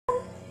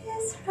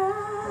is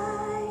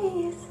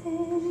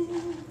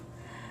rising.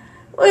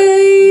 Will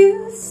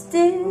you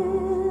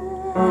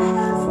still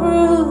have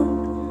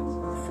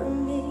room for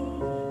me?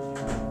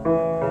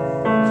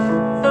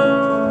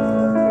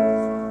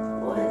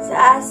 Was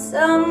I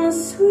some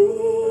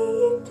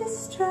sweet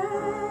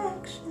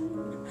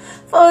distraction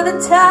for the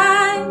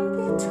time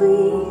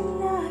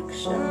between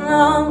action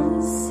on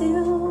the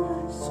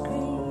silver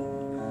screen?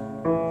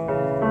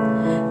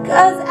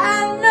 'Cause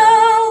I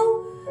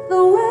know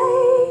the way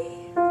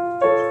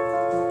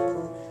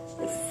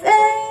that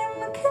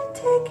fame can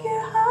take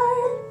your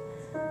heart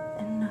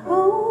and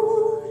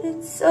hold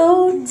it so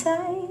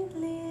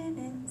tightly in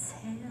its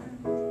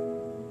hand.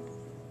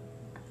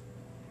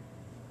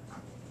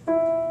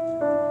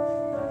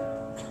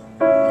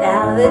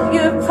 Now that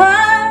you're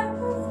part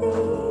of the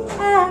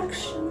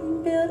action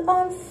built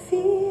on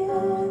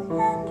fear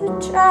and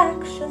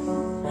attraction,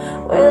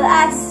 will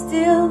I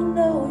still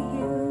know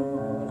you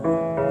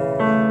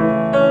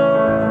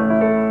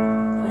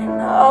when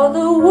all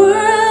the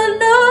world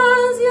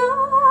knows your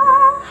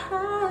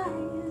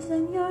highs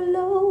and your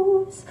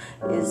lows?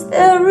 Is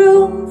there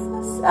room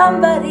for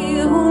somebody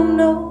who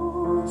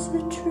knows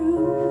the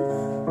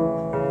truth?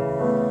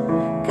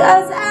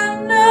 'Cause I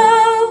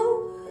know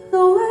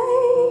the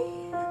way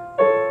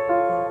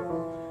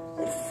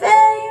that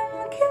fame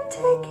can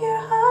take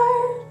your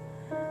heart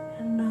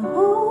and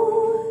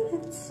hold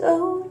it so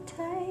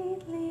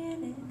tightly in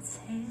its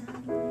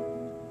hand.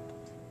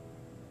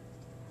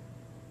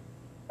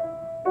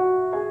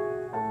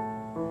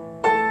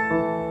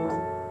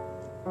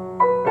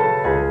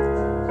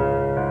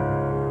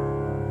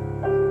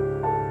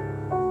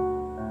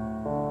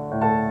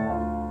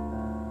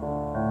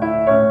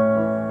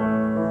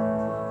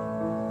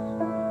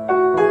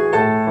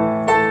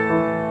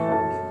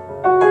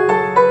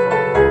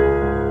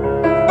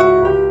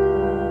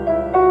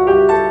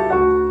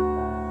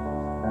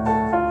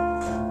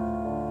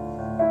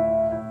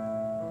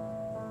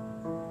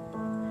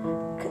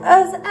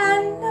 Cause I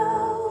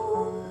know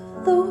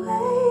the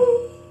way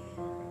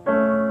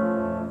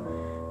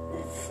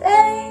that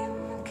fame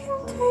can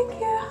take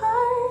your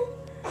heart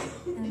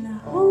and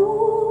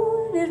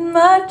hold it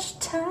much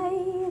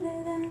tighter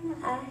than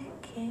I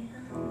can.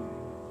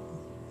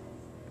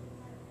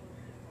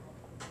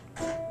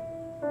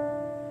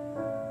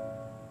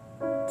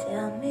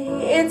 Tell me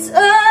it's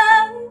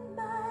all in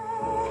my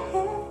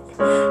head,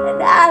 and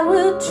I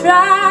will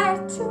try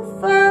to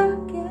follow